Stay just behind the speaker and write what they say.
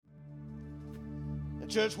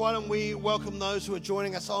Church, why don't we welcome those who are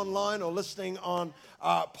joining us online or listening on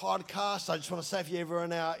podcast. I just want to say, if you're ever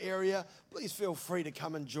in our area, please feel free to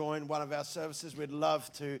come and join one of our services. We'd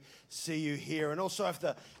love to see you here. And also, if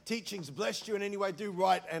the teaching's blessed you in any way, do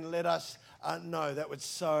write and let us know. That would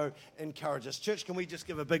so encourage us. Church, can we just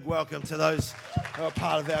give a big welcome to those who are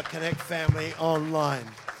part of our Connect family online.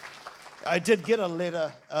 I did get a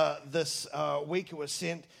letter this week. It was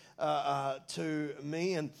sent to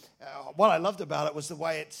me, and what I loved about it was the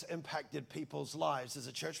way it's impacted people's lives. As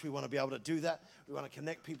a church, we want to be able to do that. We want to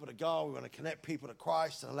connect people to God. We want to connect people to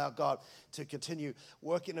Christ and allow God to continue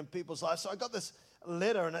working in people's lives. So I got this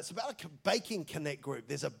letter, and it's about a baking connect group.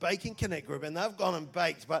 There's a baking connect group, and they've gone and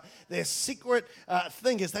baked, but their secret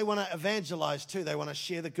thing is they want to evangelize too. They want to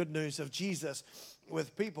share the good news of Jesus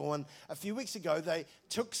with people. And a few weeks ago, they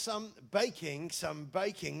took some baking,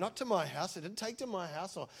 not to my house. They didn't take to my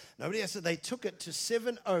house or nobody else. They took it to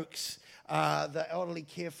Seven Oaks, the elderly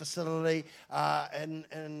care facility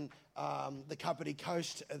in the Kapiti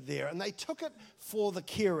Coast there. And they took it for the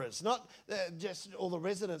carers, not just all the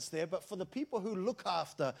residents there, but for the people who look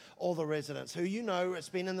after all the residents, who, you know, it's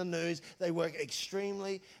been in the news. They work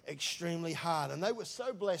extremely, extremely hard. And they were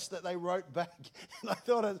so blessed that they wrote back. And I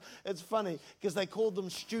thought it's funny because they called them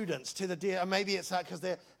students to the dear. Maybe it's because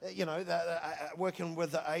they're working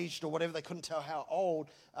with the aged or whatever. They couldn't tell how old.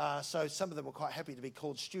 So some of them were quite happy to be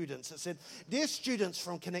called students. It said, "Dear students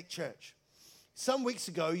from Connect Church, some weeks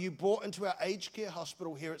ago, you brought into our aged care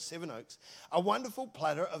hospital here at Seven Oaks a wonderful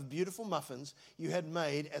platter of beautiful muffins you had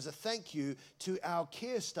made as a thank you to our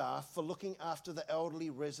care staff for looking after the elderly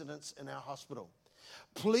residents in our hospital.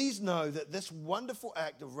 Please know that this wonderful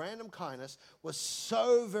act of random kindness was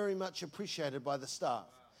so very much appreciated by the staff.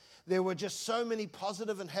 There were just so many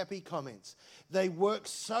positive and happy comments. They work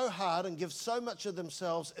so hard and give so much of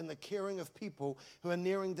themselves in the caring of people who are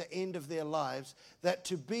nearing the end of their lives that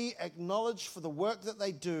to be acknowledged for the work that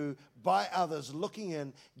they do by others looking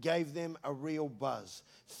in gave them a real buzz.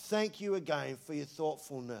 Thank you again for your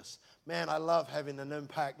thoughtfulness." Man, I love having an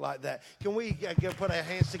impact like that. Can we put our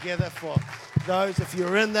hands together for those? If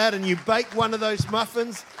you're in that and you baked one of those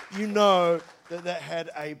muffins, you know that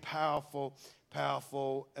had a powerful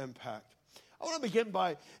impact. I want to begin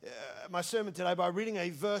by my sermon today by reading a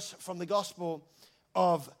verse from the Gospel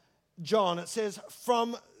of John. It says,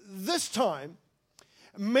 "From this time,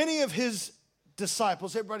 many of his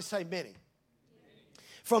disciples," everybody say many.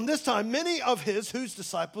 "From this time, many of whose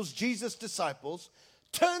disciples, Jesus' disciples,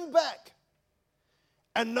 turned back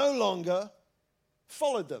and no longer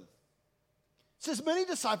followed them." It says many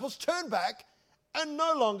disciples turned back and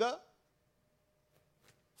no longer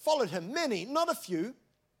followed him. Many, not a few,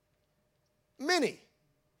 many.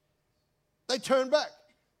 They turned back.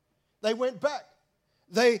 They went back.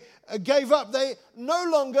 They gave up. They no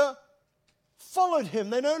longer followed him.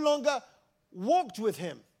 They no longer walked with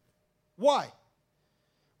him. Why?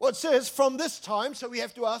 Well, it says from this time, so we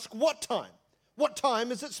have to ask, what time? What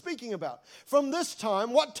time is it speaking about? From this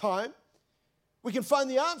time, what time? We can find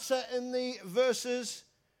the answer in the verses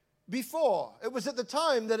before. It was at the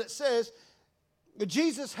time that it says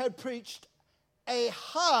Jesus had preached a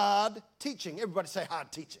hard teaching. Everybody say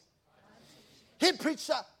hard teaching. He preached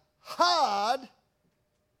a hard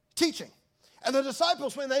teaching. And the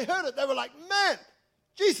disciples, when they heard it, they were like, "Man,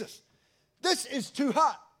 Jesus, this is too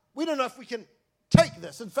hard. We don't know if we can take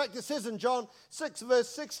this." In fact, it says in John 6, verse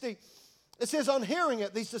 60, it says, on hearing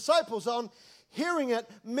it, these disciples, on hearing it,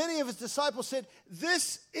 many of his disciples said,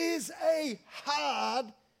 "This is a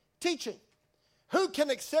hard teaching. Who can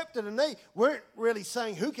accept it?" And they weren't really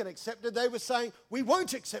saying who can accept it. They were saying, "We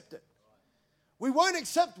won't accept it. We won't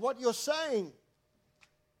accept what you're saying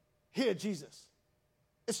here, Jesus.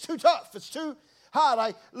 It's too tough. It's too hard."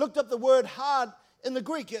 I looked up the word hard in the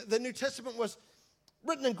Greek. The New Testament was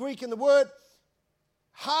written in Greek, and the word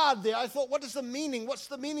hard there, I thought, what is the meaning? What's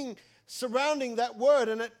the meaning surrounding that word?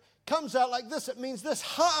 And it comes out like this. It means this: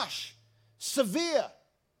 harsh, severe,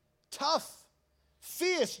 tough,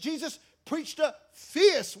 fierce. Jesus preached a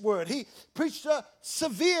fierce word. He preached a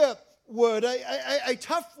severe word, a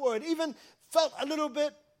tough word, even felt a little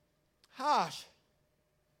bit harsh.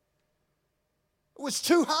 It was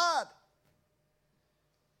too hard.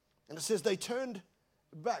 And it says they turned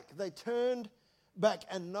back. They turned back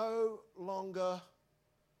and no longer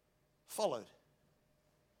followed.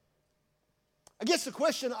 I guess the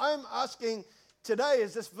question I'm asking today,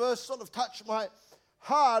 as this verse sort of touched my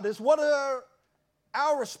heart, is what are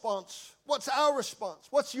our response? What's our response?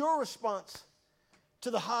 What's your response to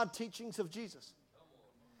the hard teachings of Jesus?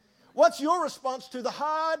 What's your response to the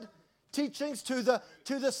hard teachings, to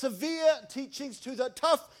the severe teachings, to the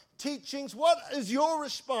tough teachings? What is your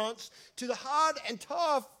response to the hard and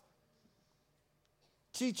tough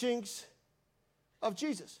teachings of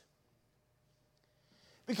Jesus?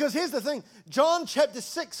 Because here's the thing, John chapter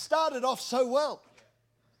 6 started off so well.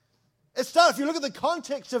 If you look at the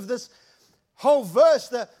context of this whole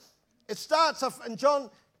verse, it starts off in John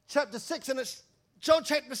chapter 6, and John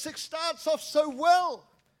chapter 6 starts off so well.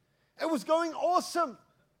 It was going awesome.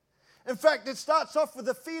 In fact, it starts off with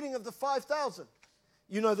the feeding of the 5,000.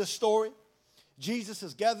 You know the story. Jesus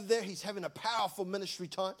is gathered there. He's having a powerful ministry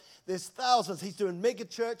time. There's thousands. He's doing mega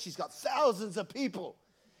church. He's got thousands of people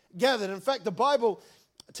gathered. In fact, the Bible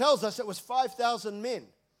tells us it was 5,000 men,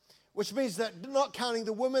 which means that not counting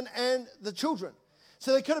the women and the children.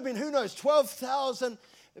 So there could have been, who knows, 12,000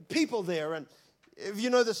 people there. And if you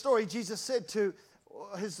know the story, Jesus said to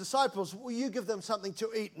his disciples, will you give them something to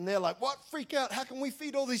eat? And they're like, what? Freak out. How can we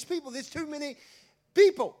feed all these people? There's too many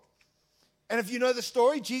people. And if you know the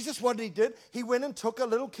story, Jesus, what he did, he went and took a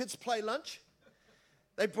little kid's play lunch.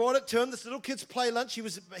 They brought it to him, this little kid's play lunch.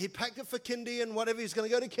 He packed it for kindy and whatever. He's going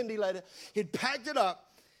to go to kindy later. He'd packed it up.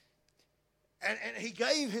 And he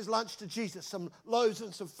gave his lunch to Jesus, some loaves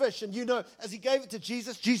and some fish. And you know, as he gave it to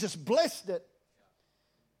Jesus, Jesus blessed it.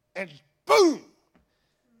 And boom!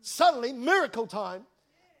 Suddenly, miracle time.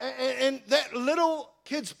 And that little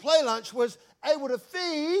kid's play lunch was able to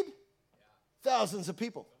feed thousands of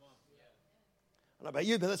people. I don't know about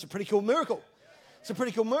you, but that's a pretty cool miracle. It's a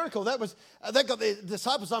pretty cool miracle. That got the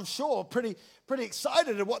disciples, I'm sure, pretty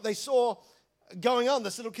excited at what they saw going on.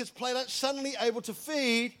 This little kid's play lunch suddenly able to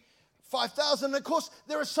feed 5,000. And of course,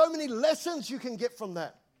 there are so many lessons you can get from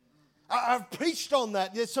that. I've preached on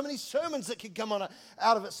that. There's so many sermons that can come out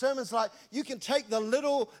of it. Sermons like, you can take the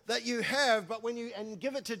little that you have, and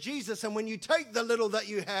give it to Jesus. And when you take the little that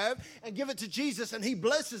you have and give it to Jesus and he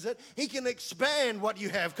blesses it, he can expand what you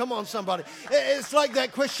have. Come on, somebody. It's like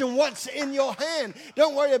that question, what's in your hand?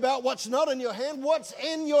 Don't worry about what's not in your hand. What's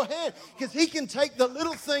in your hand? Because he can take the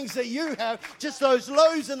little things that you have, just those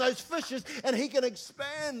loaves and those fishes, and he can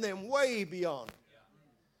expand them way beyond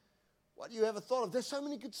what you ever thought of. There's so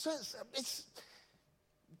many good sense.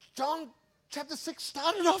 John chapter 6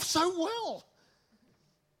 started off so well.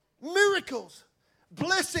 Miracles,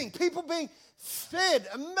 blessing, people being fed,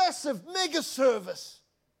 a massive mega service.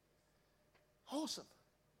 Awesome.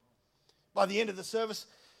 By the end of the service,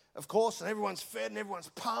 of course, and everyone's fed and everyone's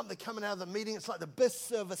pumped. They're coming out of the meeting. It's like the best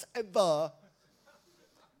service ever.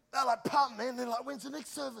 They're like pumped, man. They're like, when's the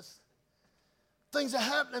next service? Things are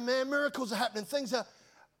happening, man. Miracles are happening. Things are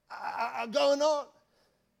going on.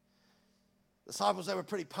 The disciples, they were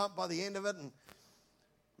pretty pumped by the end of it, and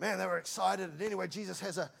man, they were excited. And anyway, Jesus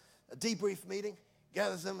has a debrief meeting,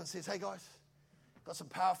 gathers them and says, hey guys, got some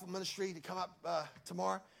powerful ministry to come up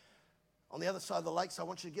tomorrow on the other side of the lake, so I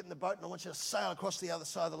want you to get in the boat and I want you to sail across the other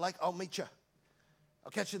side of the lake. I'll meet you.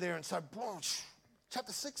 I'll catch you there. And so, boom,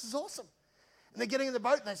 chapter 6 is awesome. And they're getting in the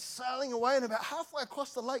boat and they're sailing away, and about halfway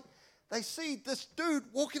across the lake, they see this dude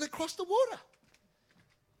walking across the water.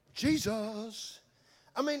 Jesus.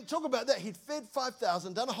 I mean, talk about that. He'd fed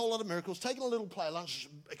 5,000, done a whole lot of miracles, taken a little play lunch,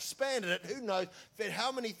 expanded it, who knows, fed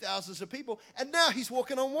how many thousands of people, and now he's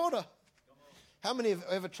walking on water. How many have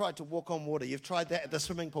ever tried to walk on water? You've tried that at the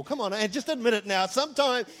swimming pool. Come on, and just admit it now.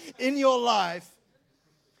 Sometime in your life,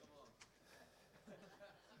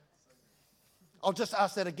 I'll just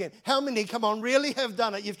ask that again. How many, come on, really have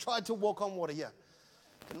done it? You've tried to walk on water. Yeah.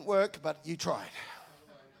 Didn't work, but you tried.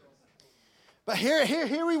 But here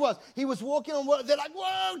he was. He was walking on water. They're like,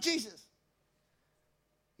 whoa, Jesus.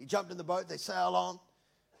 He jumped in the boat. They sail on.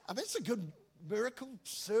 I mean, it's a good miracle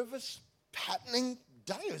service happening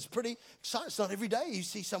day. It was pretty exciting. It's not every day you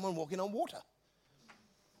see someone walking on water.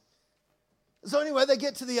 So anyway, they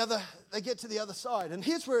get to the other side. And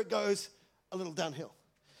here's where it goes a little downhill.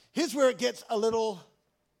 Here's where it gets a little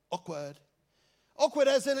awkward. Awkward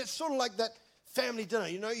as in it's sort of like that family dinner.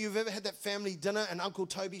 You know, you've ever had that family dinner and Uncle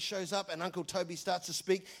Toby shows up and Uncle Toby starts to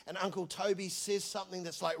speak and Uncle Toby says something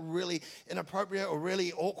that's like really inappropriate or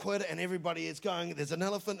really awkward and everybody is going, there's an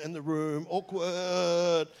elephant in the room,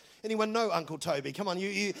 awkward. Anyone know Uncle Toby? Come on,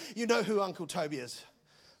 you know who Uncle Toby is.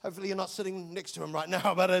 Hopefully you're not sitting next to him right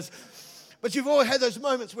now, but you've all had those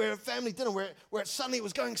moments where a family dinner where it suddenly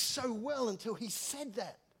was going so well until he said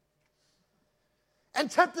that. And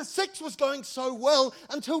chapter 6 was going so well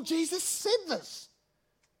until Jesus said this.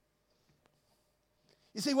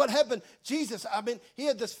 You see what happened? Jesus, he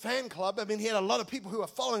had this fan club. He had a lot of people who were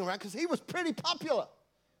following around because he was pretty popular.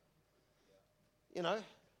 You know,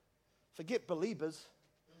 forget believers.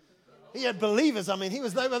 He had believers.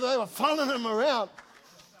 They were following him around.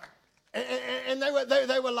 And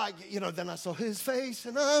they were like, then I saw his face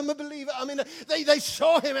and I'm a believer. I mean, they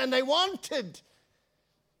saw him and they wanted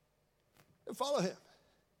to follow him.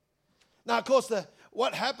 Now, of course,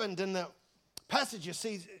 what happened in the passage, you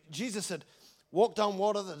see, Jesus had walked on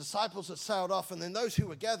water, the disciples had sailed off, and then those who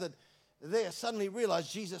were gathered there suddenly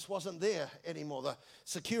realized Jesus wasn't there anymore. The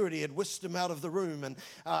security had whisked him out of the room, and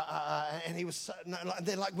he was, and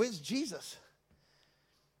they're like, where's Jesus?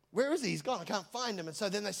 Where is he? He's gone. I can't find him. And so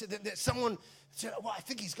then they said, someone said, well, I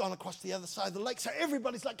think he's gone across the other side of the lake. So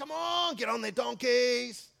everybody's like, come on, get on their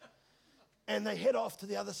donkeys. And they head off to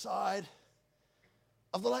the other side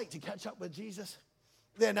of the lake to catch up with Jesus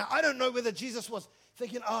there. Now, I don't know whether Jesus was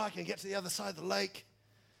thinking, I can get to the other side of the lake,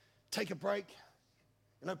 take a break,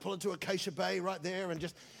 pull into Acacia Bay right there and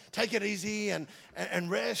just take it easy and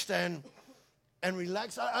rest and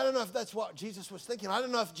relax. I don't know if that's what Jesus was thinking. I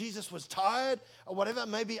don't know if Jesus was tired or whatever.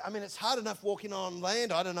 Maybe, it's hard enough walking on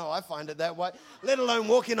land. I don't know. I find it that way, let alone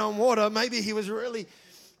walking on water. Maybe he was really,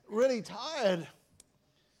 really tired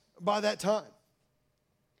by that time.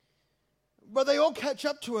 But they all catch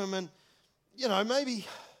up to him and, maybe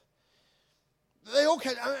they all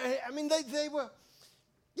catch, they were,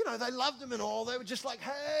 they loved him and all. They were just like,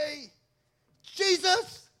 hey,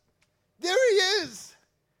 Jesus, there he is.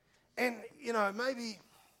 And, maybe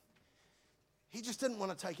he just didn't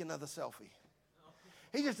want to take another selfie.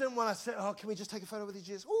 He just didn't want to say, can we just take a photo with you,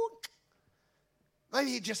 Jesus? Ooh.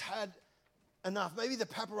 Maybe he just had enough. Maybe the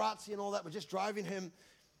paparazzi and all that were just driving him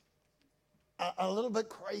a little bit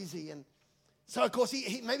crazy. And so, of course,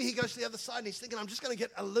 maybe he goes to the other side and he's thinking, I'm just going to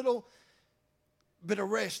get a little bit of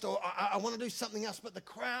rest, or I want to do something else. But the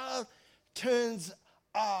crowd turns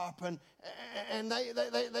up and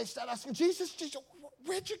they start asking, Jesus,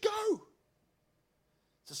 where'd you go?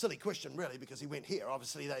 It's a silly question, really, because he went here.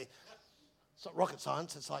 Obviously, it's not rocket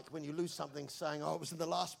science. It's like when you lose something saying, it was in the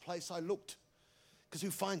last place I looked. Because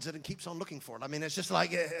who finds it and keeps on looking for it? It's just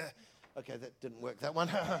like, okay, that didn't work, that one.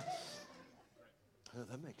 That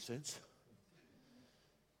makes sense.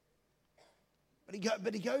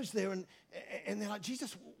 But he goes there and they're like,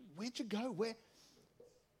 Jesus, where'd you go?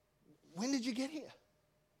 When did you get here?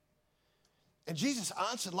 And Jesus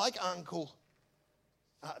answered like Uncle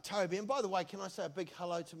Toby. And by the way, can I say a big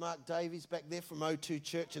hello to Mark Davies back there from O2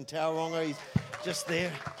 Church in Tauranga? He's just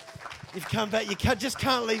there. You've come back. You just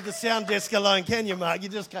can't leave the sound desk alone, can you, Mark? You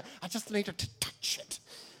just can't. I just need to touch it.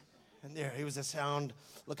 And there he was, a sound,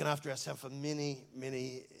 looking after our sound for many,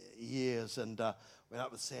 many years. And went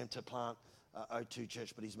up with Sam to plant O2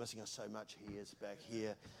 Church, but he's missing us so much. He is back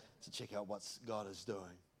here to check out what God is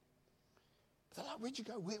doing. They're like, where'd you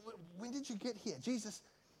go? When did you get here? Jesus.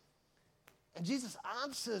 And Jesus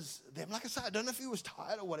answers them. Like I said, I don't know if he was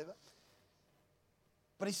tired or whatever.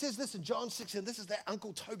 But he says this in John 6, and this is that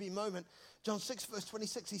Uncle Toby moment. John 6, verse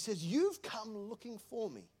 26, he says, you've come looking for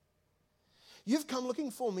me. You've come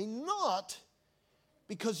looking for me not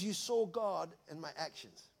because you saw God in my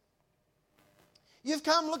actions. You've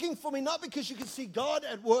come looking for me not because you can see God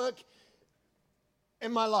at work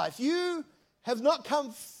in my life. You have not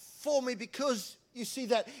come for me because you see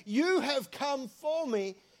that. You have come for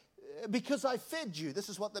me because I fed you. This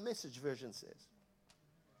is what the Message version says.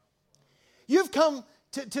 You've come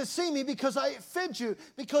to see me because I fed you,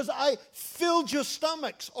 because I filled your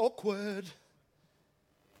stomachs. Awkward.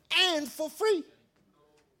 And for free.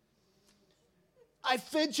 I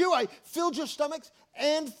fed you, I filled your stomachs,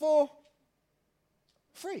 and for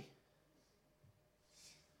free.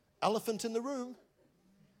 Elephant in the room.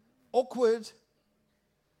 Awkward.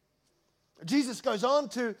 Jesus goes on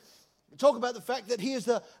to talk about the fact that he is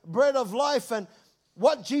the bread of life, and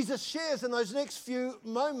what Jesus shares in those next few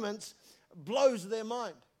moments blows their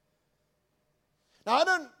mind. Now, I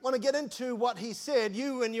don't want to get into what he said.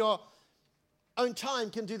 You, in your own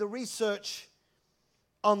time, can do the research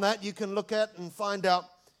on that. You can look at and find out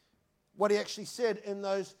what he actually said in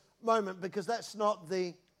those moments, because that's not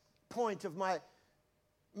the point of my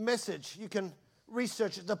message. You can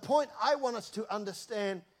research it. The point I want us to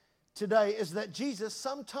understand today is that Jesus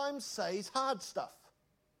sometimes says hard stuff.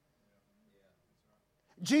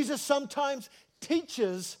 Jesus sometimes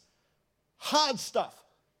teaches hard stuff.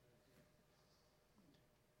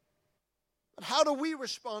 But how do we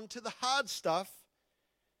respond to the hard stuff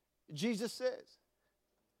Jesus says?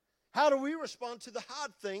 How do we respond to the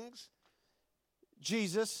hard things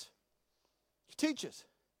Jesus teaches?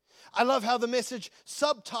 I love how the Message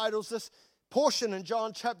subtitles this portion in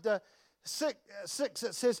John chapter 6.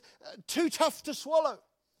 It says, too tough to swallow.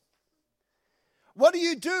 What do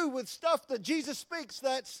you do with stuff that Jesus speaks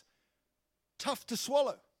that's tough to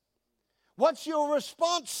swallow? What's your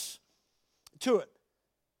response to it?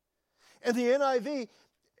 In the NIV,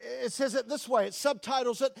 it says it this way. It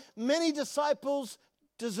subtitles it, Many Disciples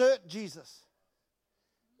Desert Jesus.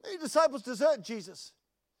 Many disciples desert Jesus.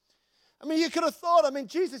 I mean, you could have thought,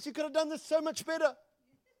 Jesus, you could have done this so much better.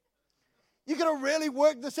 You could have really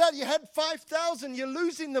worked this out. You had 5,000. You're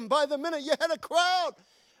losing them by the minute. You had a crowd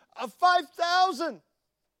of 5,000.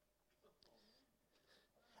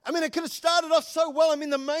 It could have started off so well.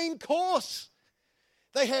 The main course.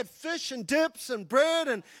 They had fish and dips and bread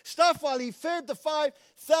and stuff while he fed the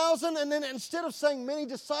 5,000. And then instead of saying many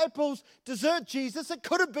disciples desert Jesus, it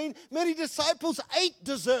could have been many disciples ate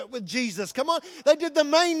dessert with Jesus. Come on. They did the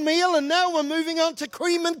main meal and now we're moving on to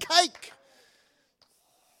cream and cake.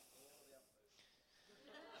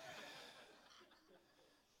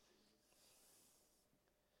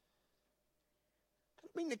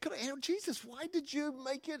 They could have, Jesus, why did you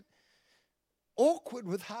make it awkward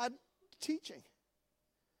with hard teaching?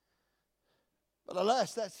 But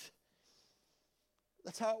alas, that's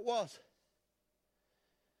how it was.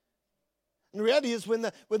 And the reality is when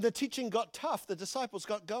the teaching got tough, the disciples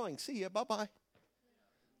got going. See ya, bye-bye.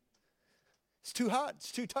 It's too hard.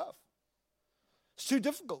 It's too tough. It's too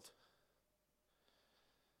difficult.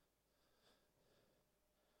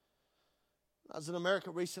 I was in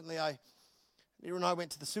America recently. Nira and I went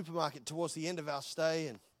to the supermarket towards the end of our stay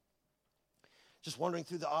and just wandering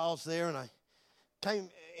through the aisles there, and I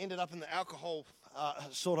ended up in the alcohol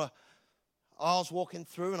sort of aisles walking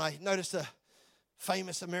through, and I noticed a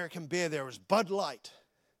famous American beer there. It was Bud Light.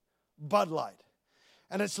 Bud Light.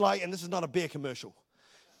 And it's like, and this is not a beer commercial,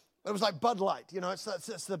 but it was like Bud Light.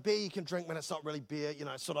 It's the beer you can drink when it's not really beer.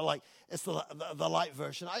 It's sort of like, it's the light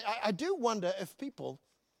version. I do wonder if people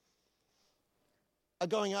are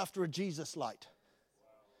going after a Jesus light.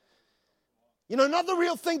 Not the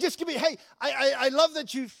real thing. Just give me, hey, I love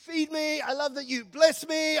that you feed me. I love that you bless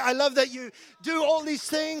me. I love that you do all these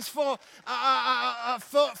things for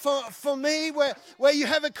me. Where you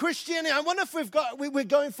have a Christianity. I wonder if we're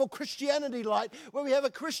going for Christianity light, where we have a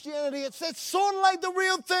Christianity. It's sort of like the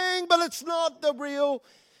real thing, but it's not the real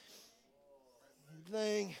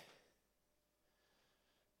thing.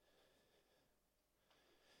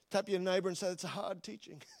 Tap your neighbor and say, it's a hard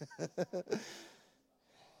teaching.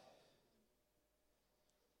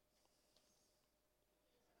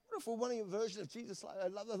 What if we're wanting a version of Jesus? I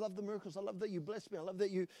love the miracles. I love that you bless me. I love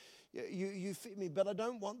that you feed me, but I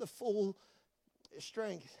don't want the full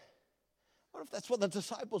strength. What if that's what the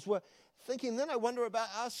disciples were thinking? Then I wonder about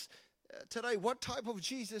us today. What type of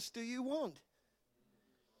Jesus do you want?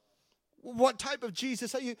 What type of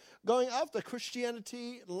Jesus are you going after?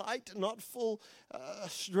 Christianity light, not full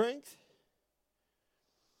strength?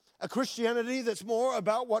 A Christianity that's more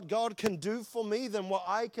about what God can do for me than what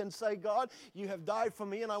I can say, God, you have died for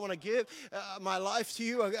me and I want to give my life to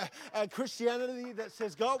you. A Christianity that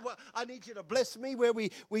says, God, I need you to bless me, where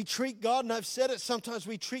we treat God, and I've said it, sometimes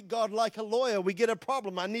we treat God like a lawyer. We get a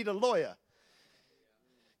problem. I need a lawyer.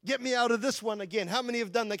 Get me out of this one again. How many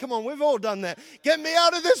have done that? Come on, we've all done that. Get me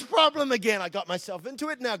out of this problem again. I got myself into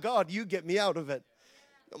it. Now, God, you get me out of it.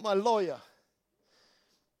 You're my lawyer.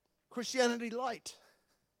 Christianity light.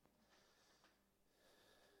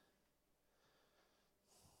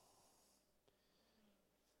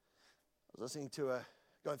 I was listening to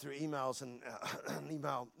going through emails, and an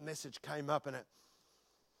email message came up, and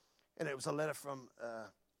it was a letter from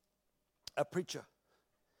a preacher.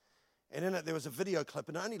 And in it, there was a video clip,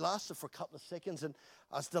 and it only lasted for a couple of seconds, and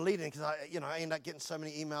I was deleting because I end up getting so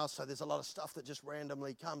many emails, so there's a lot of stuff that just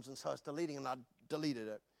randomly comes, and so I was deleting, and I deleted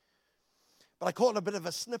it. But I caught a bit of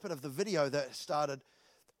a snippet of the video that started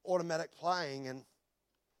automatic playing, and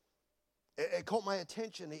it caught my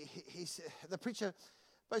attention. He said, the preacher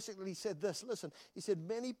basically said this, listen, he said,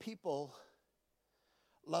 many people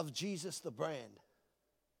love Jesus the brand.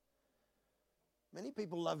 Many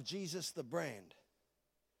people love Jesus the brand.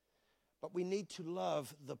 But we need to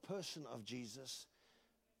love the person of Jesus,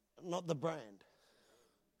 not the brand.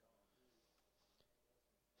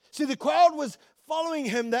 See, the crowd was following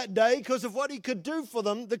him that day because of what he could do for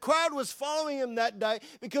them. The crowd was following him that day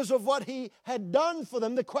because of what he had done for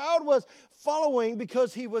them. The crowd was following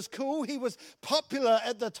because he was cool. He was popular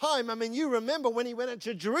at the time. I mean, you remember when he went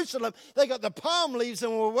into Jerusalem, they got the palm leaves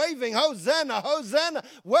and were waving, Hosanna, Hosanna,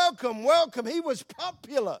 welcome, welcome. He was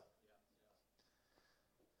popular.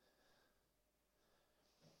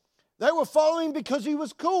 They were following because he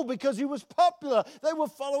was cool, because he was popular. They were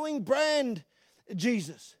following brand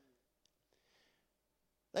Jesus.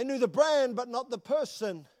 They knew the brand, but not the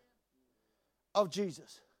person of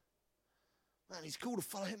Jesus. Man, he's cool to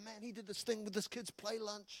follow him. Man, he did this thing with this kid's play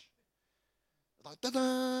lunch. Like, da-da.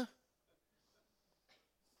 Man,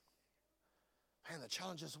 the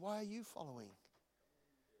challenge is, why are you following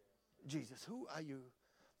Jesus? Who are you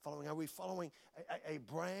following? Are we following a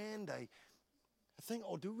brand, a thing,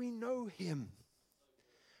 or do we know him?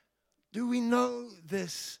 Do we know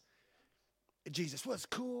this Jesus? Well, it's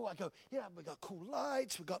cool. I go, yeah, we got cool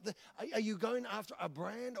lights. We got the. Are you going after a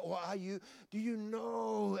brand, or do you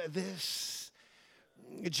know this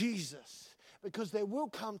Jesus? Because there will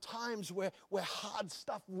come times where hard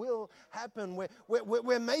stuff will happen,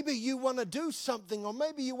 where maybe you want to do something, or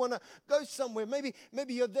maybe you want to go somewhere. Maybe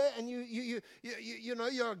you're there and you know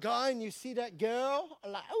you're a guy and you see that girl,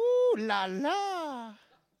 like, ooh la la.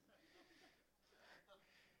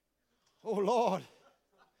 Oh Lord,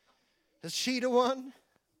 is she the one?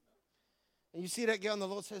 And you see that girl and the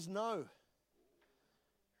Lord says, no.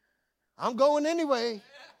 I'm going anyway.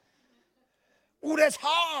 Oh, that's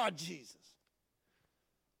hard, Jesus.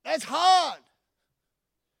 That's hard.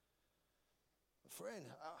 Friend,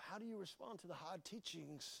 how do you respond to the hard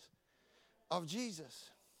teachings of Jesus?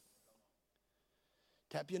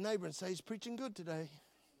 Tap your neighbor and say, he's preaching good today.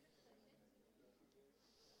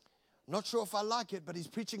 I'm not sure if I like it, but he's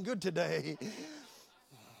preaching good today.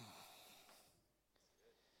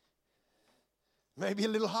 Maybe a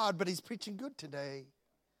little hard, but he's preaching good today.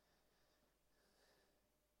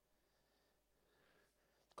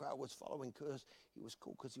 The crowd was following because he was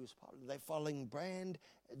cool, because he was part of it. They're following brand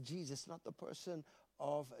Jesus, not the person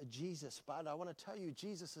of Jesus. But I want to tell you,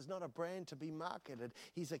 Jesus is not a brand to be marketed.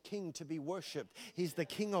 He's a king to be worshipped. He's the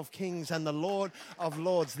King of kings and the Lord of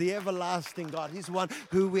lords, the everlasting God. He's one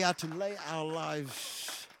who we are to lay our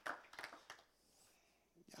lives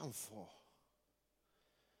down for.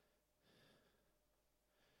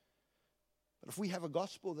 But if we have a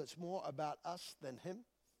gospel that's more about us than him,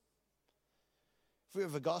 if we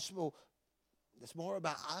have a gospel that's more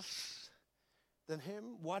about us than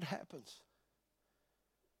him, what happens?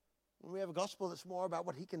 When we have a gospel that's more about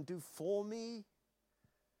what he can do for me,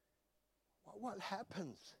 what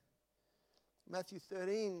happens? Matthew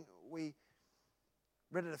 13, we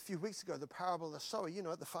read it a few weeks ago, the parable of the sower. You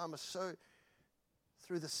know, the farmer sowed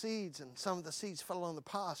through the seeds, and some of the seeds fell along the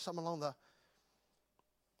path, some along the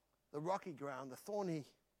rocky ground, the thorny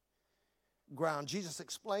ground. Jesus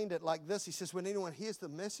explained it like this. He says, when anyone hears the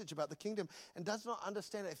message about the kingdom and does not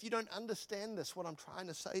understand it, if you don't understand this, what I'm trying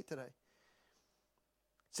to say today,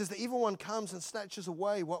 it says the evil one comes and snatches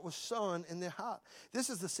away what was sown in their heart. This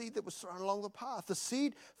is the seed that was thrown along the path. The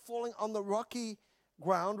seed falling on the rocky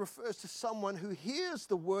ground refers to someone who hears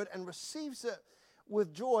the word and receives it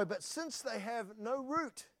with joy, but since they have no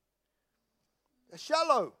root, they're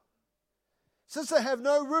shallow. Since they have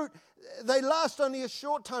no root, they last only a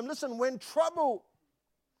short time. Listen, when trouble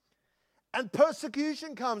and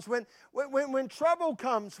persecution comes, when trouble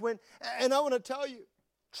comes, and I want to tell you,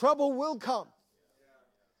 trouble will come.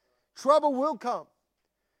 Trouble will come.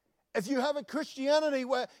 If you have a Christianity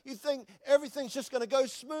where you think everything's just going to go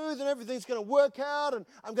smooth and everything's going to work out and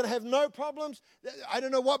I'm going to have no problems, I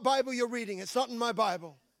don't know what Bible you're reading. It's not in my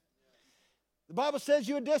Bible. The Bible says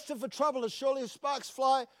you are destined for trouble as surely as sparks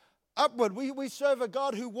fly upward. We serve a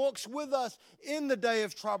God who walks with us in the day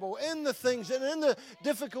of trouble, in the things and in the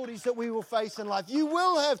difficulties that we will face in life. You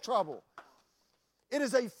will have trouble. It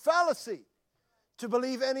is a fallacy to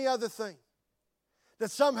believe any other thing. That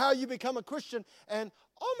somehow you become a Christian and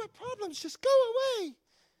all my problems just go away.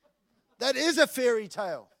 That is a fairy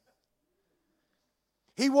tale.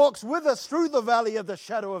 He walks with us through the valley of the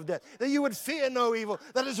shadow of death, that you would fear no evil,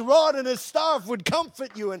 that his rod and his staff would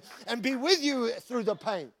comfort you and be with you through the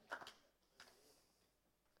pain.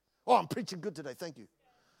 Oh, I'm preaching good today. Thank you.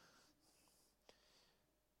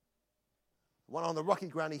 One on the rocky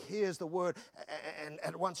ground, he hears the word and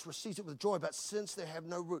at once receives it with joy. But since they have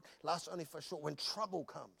no root, lasts only for a short. When trouble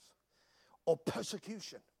comes or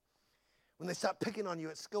persecution, when they start picking on you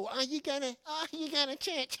at school, are you going to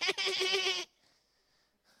church?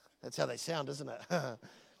 That's how they sound, isn't it?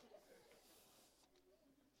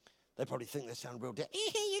 They probably think they sound real dead.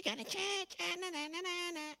 You going to church?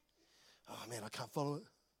 Oh, man, I can't follow it.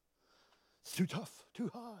 It's too tough, too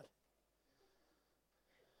hard.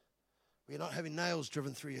 You're not having nails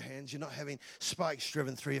driven through your hands. You're not having spikes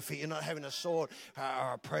driven through your feet. You're not having a sword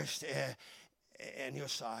or pressed in your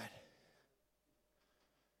side.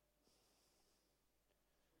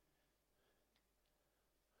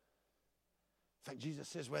 In fact, Jesus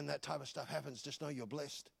says when that type of stuff happens, just know you're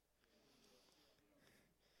blessed.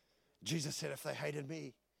 Jesus said, if they hated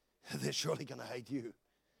me, they're surely going to hate you.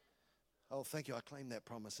 Oh, thank you. I claim that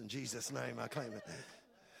promise in Jesus' name. I claim it.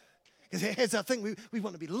 Because here's our thing. We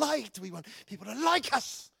want to be liked. We want people to like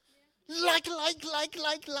us. Like.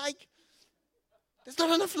 There's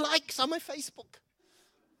not enough likes on my Facebook.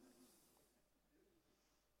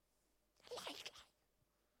 Like.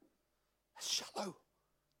 shallow.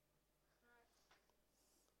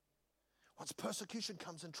 Once persecution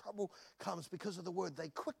comes and trouble comes because of the word, they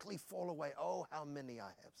quickly fall away. Oh, how many I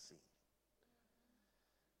have seen.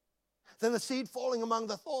 Then the seed falling among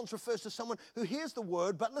the thorns refers to someone who hears the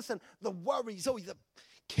word, but listen, the worries, the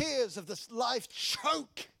cares of this life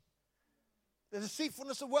choke. The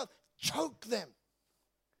deceitfulness of wealth choke them.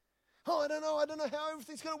 Oh, I don't know how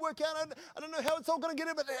everything's going to work out. I don't know how it's all going to get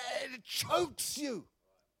in, but it chokes you.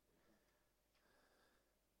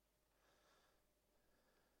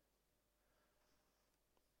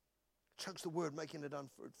 Chokes the word, making it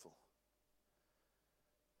unfruitful.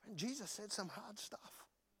 And Jesus said some hard stuff.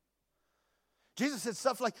 Jesus said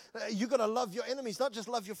stuff like, you got to love your enemies, not just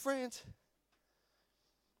love your friends.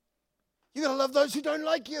 You got to love those who don't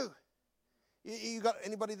like you. You got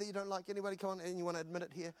anybody that you don't like? Anybody? Come on, and you want to admit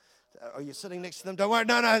it here? Are you sitting next to them? Don't worry.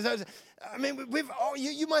 No. I mean,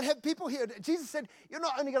 you might have people here. Jesus said, you're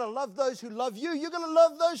not only going to love those who love you, you're going to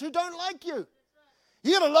love those who don't like you.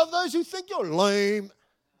 You're going to love those who think you're lame.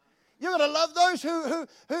 You're going to love those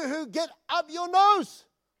who get up your nose.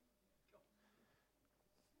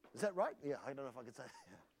 Is that right? Yeah, I don't know if I could say that.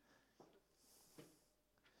 Yeah.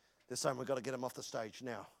 This time we've got to get him off the stage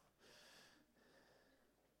now.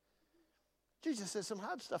 Jesus says some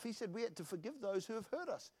hard stuff. He said we had to forgive those who have hurt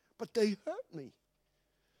us, but they hurt me.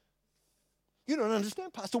 You don't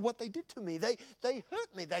understand, Pastor, what they did to me. They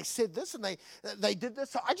hurt me. They said this and they did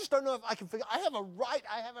this. So I just don't know if I can forgive. I have a right.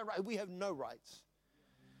 We have no rights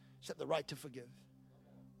except the right to forgive.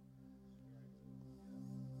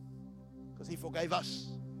 Because he forgave us.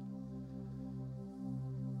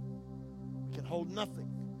 We can hold nothing.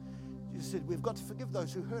 Jesus said we've got to forgive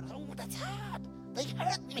those who hurt us. Oh, that's hard. They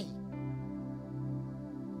hurt me.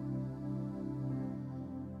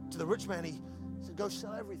 To the rich man, he said, go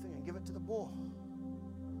sell everything and give it to the poor.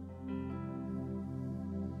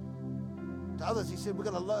 To others, he said, we're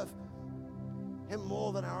going to love him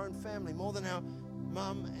more than our own family, more than our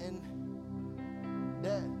mum and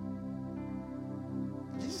dad.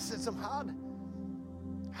 Jesus said some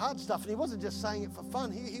hard stuff, and he wasn't just saying it for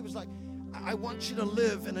fun. He was like, I want you to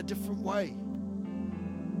live in a different way.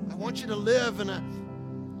 I want you to live in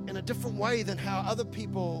a different way than how other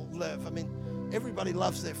people live. I mean, everybody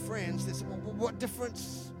loves their friends. They say, well, what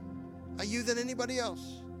difference are you than anybody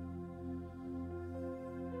else?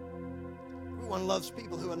 Everyone loves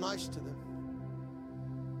people who are nice to them.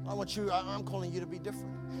 I'm calling you to be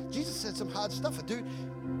different. Jesus said some hard stuff. A dude,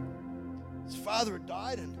 his father had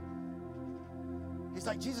died, and he's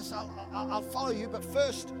like, Jesus, I'll follow you, but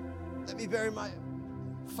first, let me bury my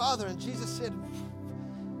father. And Jesus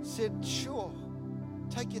said, sure,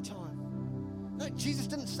 take your time. No, Jesus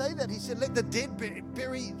didn't say that. He said, let the dead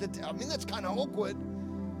bury the dead. I mean, that's kind of awkward.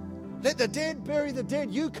 Let the dead bury the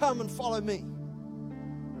dead. You come and follow me.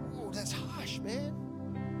 Oh, that's harsh, man.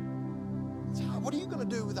 It's hard. What are you going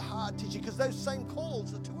to do with a hard teaching? Because those same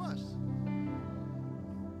calls are to us.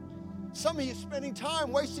 Some of you spending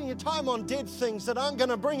time, wasting your time on dead things that aren't going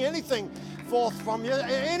to bring anything forth from you,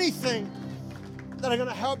 anything that are going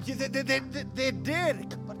to help you. They're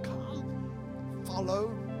dead. But come, follow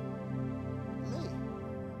me.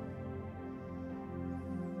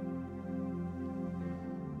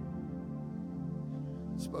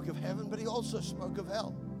 He spoke of heaven, but he also spoke of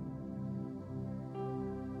hell.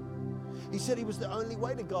 He said he was the only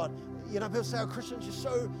way to God. You know, people say, oh, Christians, you're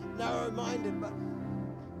so narrow-minded, but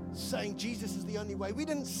saying Jesus is the only way. We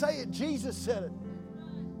didn't say it. Jesus said it.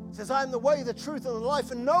 He says, I am the way, the truth, and the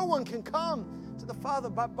life, and no one can come to the Father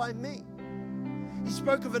but by me. He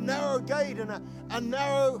spoke of a narrow gate and a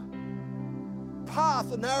narrow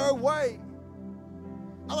path, a narrow way.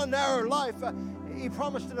 Not a narrow life. He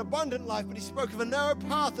promised an abundant life, but he spoke of a narrow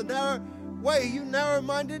path, a narrow way. Are you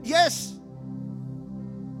narrow-minded? Yes.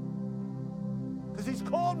 Because he's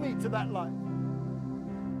called me to that life.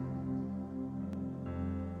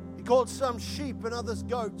 He called some sheep and others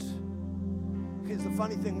goats. Here's the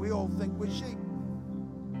funny thing, we all think we're sheep.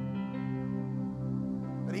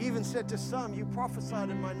 But he even said to some, you prophesied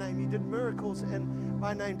in my name, you did miracles in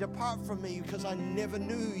my name. Depart from me because I never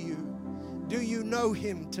knew you. Do you know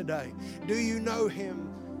him today? Do you know him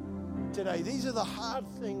today? These are the hard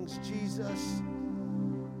things Jesus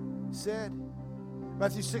said.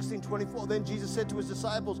 Matthew 16:24, then Jesus said to his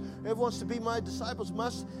disciples, whoever wants to be my disciples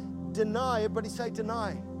must deny. Everybody say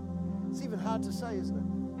deny. It's even hard to say, isn't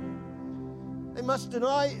it? They must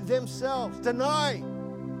deny themselves. Deny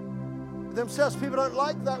themselves. People don't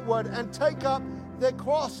like that word. And take up their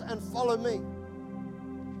cross and follow me.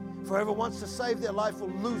 For whoever wants to save their life will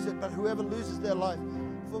lose it, but whoever loses their life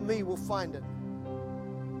for me will find it.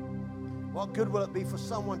 What good will it be for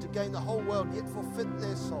someone to gain the whole world yet forfeit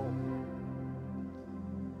their soul?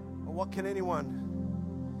 But what can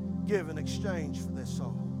anyone give in exchange for their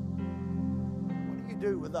soul? What do you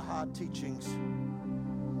do with the hard teachings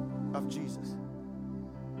of Jesus?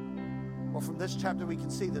 Well, from this chapter we can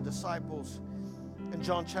see the disciples in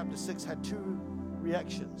John chapter 6 had two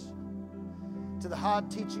reactions. To the hard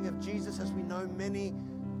teaching of Jesus, as we know, many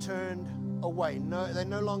turned away. They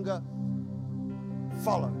no longer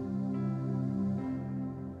followed.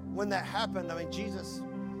 When that happened, Jesus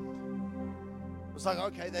was like,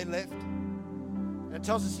 okay, they left. And it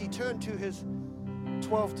tells us he turned to his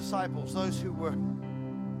 12 disciples, those who were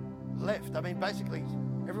left. Basically,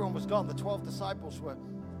 everyone was gone. The 12 disciples were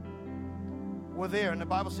there. And the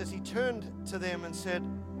Bible says he turned to them and said,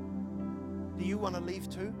 do you want to leave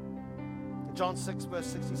too? In John 6, verse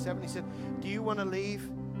 67, he said, do you want to leave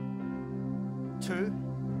too?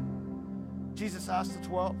 Jesus asked the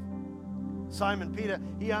 12. Simon Peter,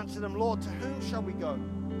 he answered him, Lord, to whom shall we go?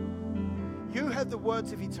 You have the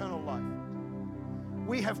words of eternal life.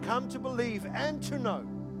 We have come to believe and to know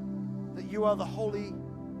that you are the Holy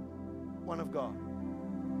One of God.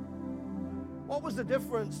 What was the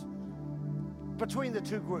difference between the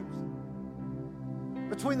two groups?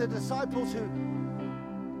 Between the disciples who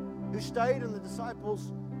stayed and the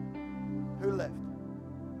disciples who left?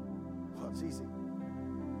 Well, it's easy.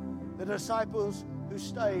 The disciples who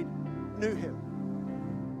stayed knew him,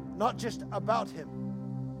 not just about him.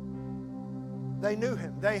 They knew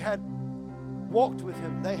him. They had walked with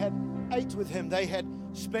him. They had ate with him. They had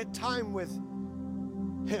spent time with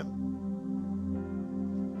him.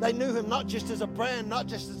 They knew him not just as a brand, not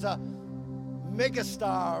just as a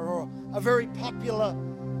megastar or a very popular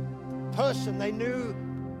person. They knew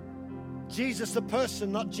Jesus the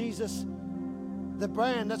person, not Jesus the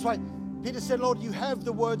brand. That's why Peter said, Lord, you have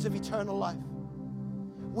the words of eternal life.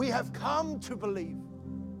 We have come to believe.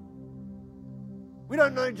 We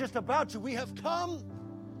don't know just about you. We have come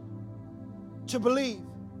to believe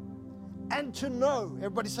and to know.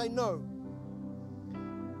 Everybody say no.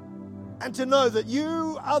 And to know that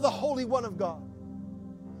you are the Holy One of God.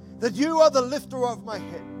 That you are the lifter of my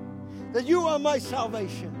head. That you are my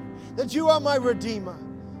salvation. That you are my Redeemer.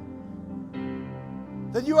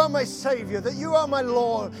 That you are my Savior. That you are my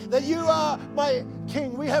Lord. That you are my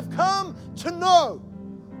King. We have come to know.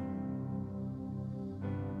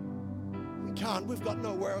 We've got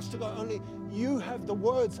nowhere else to go. Only you have the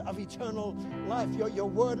words of eternal life. Your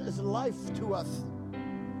word is life to us.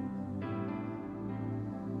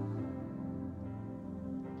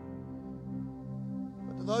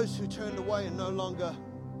 But to those who turned away and no longer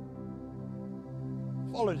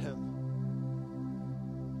followed him,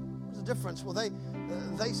 what's the difference? Well,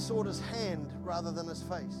 they sought his hand rather than his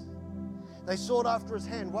face. They sought after his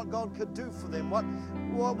hand, what God could do for them. What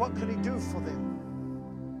could he do for them?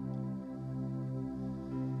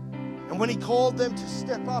 And when he called them to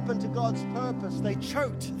step up into God's purpose, they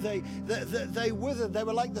choked, they withered. They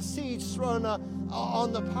were like the seeds thrown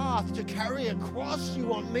on the path to carry a cross. You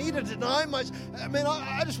want me to deny myself?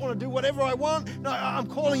 I just want to do whatever I want. No, I'm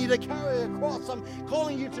calling you to carry a cross. I'm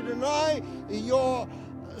calling you to deny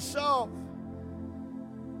yourself.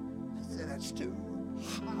 I said, that's too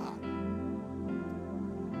hard.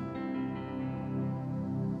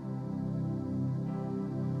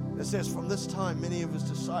 It says, from this time, many of his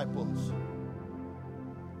disciples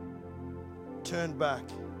turned back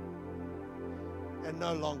and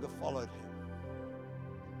no longer followed him.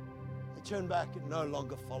 They turned back and no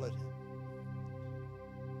longer followed him.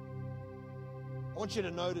 I want you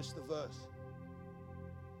to notice the verse.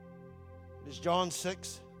 It is John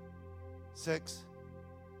 6, 6,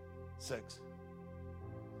 6.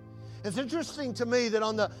 It's interesting to me that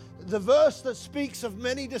on the verse that speaks of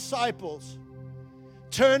many disciples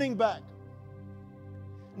turning back,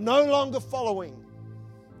 no longer following,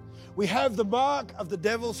 we have the mark of the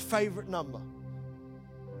devil's favorite number.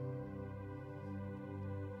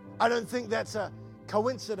 I don't think that's a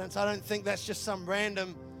coincidence. I don't think that's just some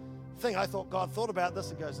random thing. I thought God thought about this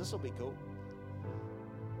and goes, this will be cool.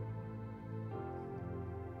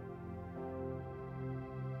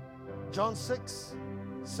 John 6,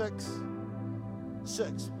 6,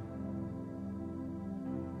 6.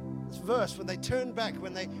 This verse, when they turned back,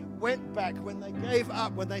 when they went back, when they gave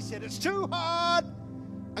up, when they said, it's too hard,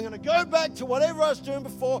 I'm going to go back to whatever I was doing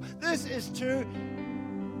before, this is too,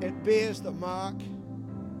 it bears the mark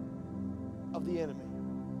of the enemy.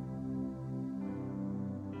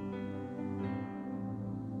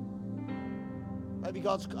 Maybe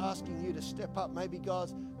God's asking you to step up. Maybe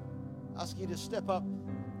God's asking you to step up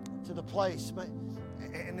to the place.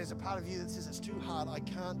 and there's a part of you that says, it's too hard, I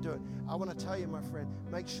can't do it. I want to tell you, my friend,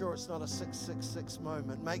 make sure it's not a 666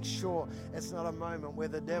 moment. Make sure it's not a moment where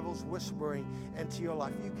the devil's whispering into your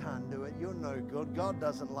life, you can't do it, you're no good, God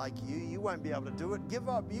doesn't like you, you won't be able to do it, give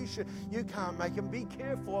up, you can't make him. Be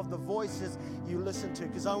careful of the voices you listen to,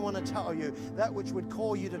 because I want to tell you, that which would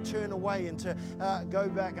call you to turn away and to go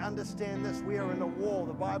back, understand this, we are in a war.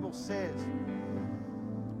 The Bible says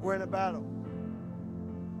we're in a battle.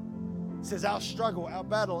 It says our struggle, our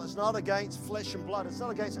battle is not against flesh and blood. It's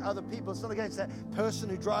not against other people. It's not against that person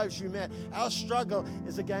who drives you mad. Our struggle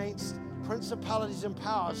is against principalities and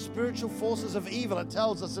powers, spiritual forces of evil. It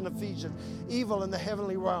tells us in Ephesians, evil in the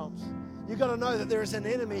heavenly realms. You've got to know that there is an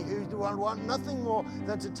enemy who wants nothing more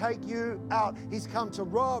than to take you out. He's come to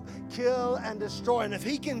rob, kill, and destroy. And if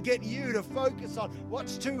he can get you to focus on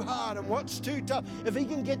what's too hard and what's too tough, if he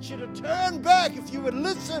can get you to turn back, if you would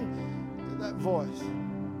listen to that voice.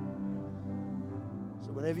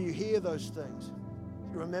 Whenever you hear those things,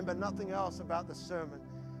 you remember nothing else about the sermon.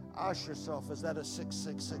 Ask yourself, is that a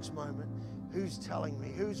 666 moment? Who's telling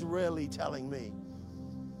me? Who's really telling me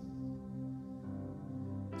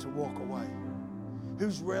to walk away?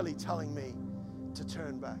 Who's really telling me to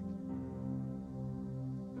turn back?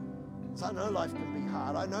 So I know life can be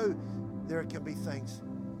hard. I know there can be things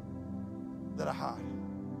that are hard.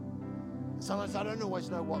 Sometimes I don't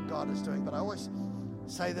always know what God is doing, but I always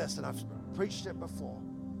say this, and I've preached it before.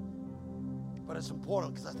 But it's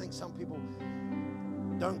important because I think some people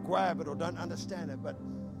don't grab it or don't understand it, but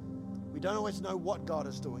we don't always know what God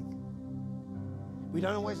is doing. We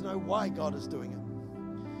don't always know why God is doing it.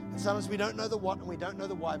 And sometimes we don't know the what and we don't know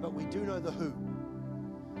the why, but we do know the who.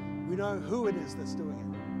 We know who it is that's doing it.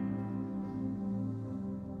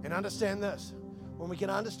 And understand this. When we can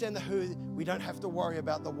understand the who, we don't have to worry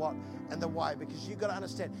about the what and the why, because you've got to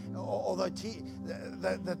understand, although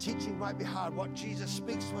the teaching might be hard, what Jesus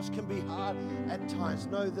speaks to us can be hard at times.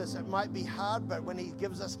 Know this, it might be hard, but when he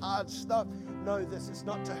gives us hard stuff, know this, it's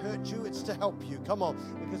not to hurt you, it's to help you. Come on,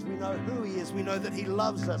 because we know who he is. We know that he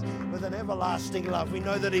loves us with an everlasting love. We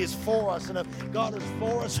know that he is for us, and if God is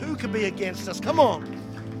for us, who can be against us? Come on.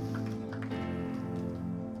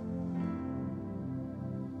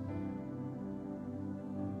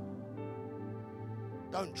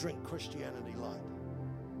 Don't drink Christianity light.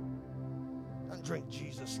 Don't drink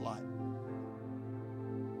Jesus light.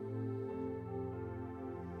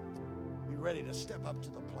 Be ready to step up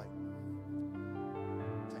to the plate,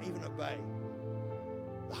 to even obey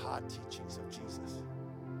the hard teachings of Jesus.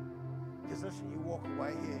 Because listen, you walk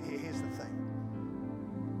away, here's the thing.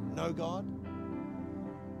 No God,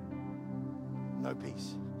 no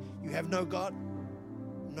peace. You have no God,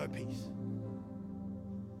 no peace.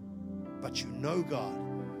 But you know God.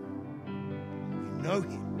 You know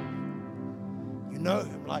him. You know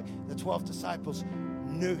him like the 12 disciples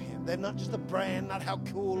knew him. They're not just the brand, not how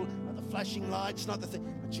cool, not the flashing lights, not the thing,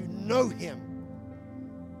 but you know him.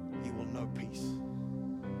 You will know peace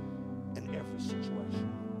in every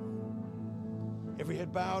situation. Every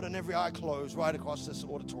head bowed and every eye closed right across this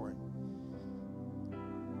auditorium.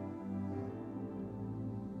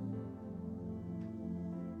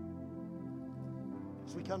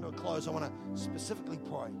 As we come to a close, I want to specifically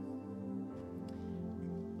pray.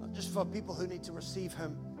 Just for people who need to receive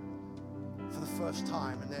him for the first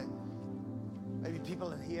time. And there maybe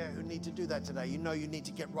people in here who need to do that today. You know you need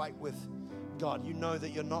to get right with God. You know that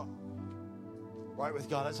you're not right with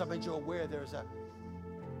God. As I made you aware, there's an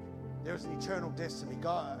eternal destiny.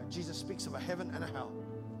 Jesus speaks of a heaven and a hell.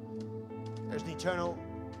 There's an eternal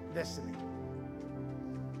destiny.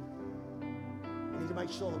 We need to make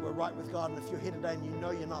sure that we're right with God. And if you're here today and you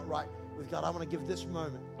know you're not right with God, I want to give this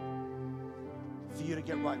moment for you to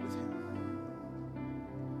get right with him.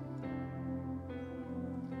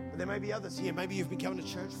 But there may be others here. Maybe you've been coming to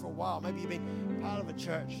church for a while. Maybe you've been part of a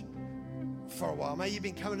church for a while. Maybe you've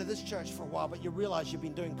been coming to this church for a while, but you realize you've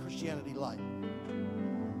been doing Christianity light.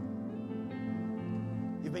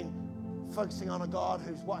 You've been focusing on a God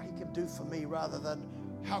who's what he can do for me rather than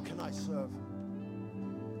how can I serve?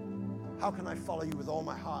 How can I follow you with all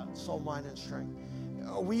my heart, soul, mind, and strength?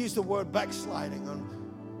 We use the word backsliding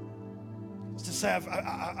to say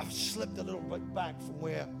I've slipped a little bit back from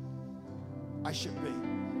where I should be.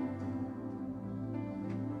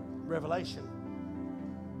 Revelation,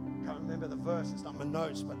 can't remember the verse, it's not my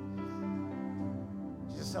notes, but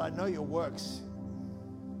Jesus said, I know your works,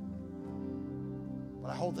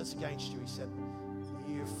 but I hold this against you. He said,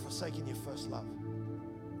 you've forsaken your first love.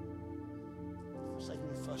 Forsaken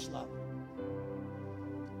your first love.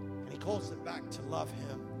 And he calls it back to love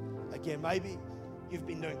him again. Maybe you've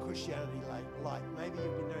been doing Christianity light. Maybe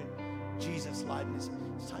you've been doing Jesus light. And it's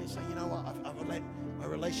time to say, you know what, my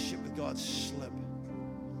relationship with God slip.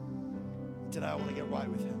 Today I want to get right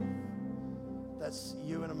with Him. That's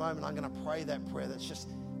you. In a moment, I'm going to pray that prayer. That's just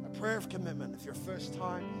a prayer of commitment. If you're first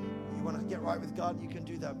time, you want to get right with God, you can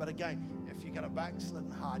do that. But again, if you got a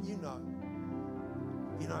backslidden heart, you know,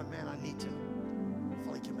 man, I need to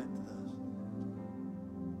fully commit to this.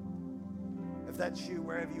 If that's you,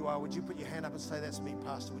 wherever you are, would you put your hand up and say, that's me,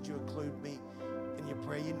 Pastor? Would you include me in your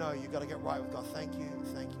prayer? You know you've got to get right with God. Thank you.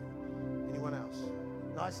 Thank you. Anyone else?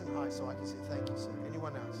 Nice and high so I can say thank you, sir.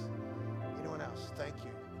 Anyone else? Anyone else? Thank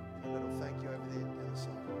you. In the middle, thank you over there in the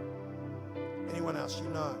side. Anyone else? You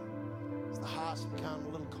know, as the heart's become a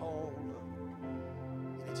little cold,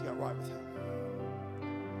 you need to go right with Him.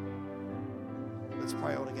 Let's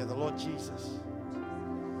pray all together. Lord Jesus,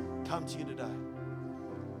 come to you today,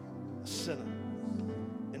 a sinner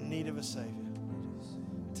in need of a Savior.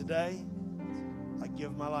 Today, I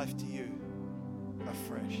give my life to you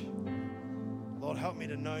afresh. Lord, help me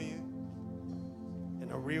to know you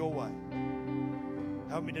in a real way.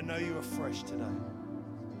 Help me to know you afresh today.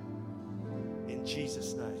 In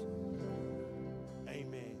Jesus' name.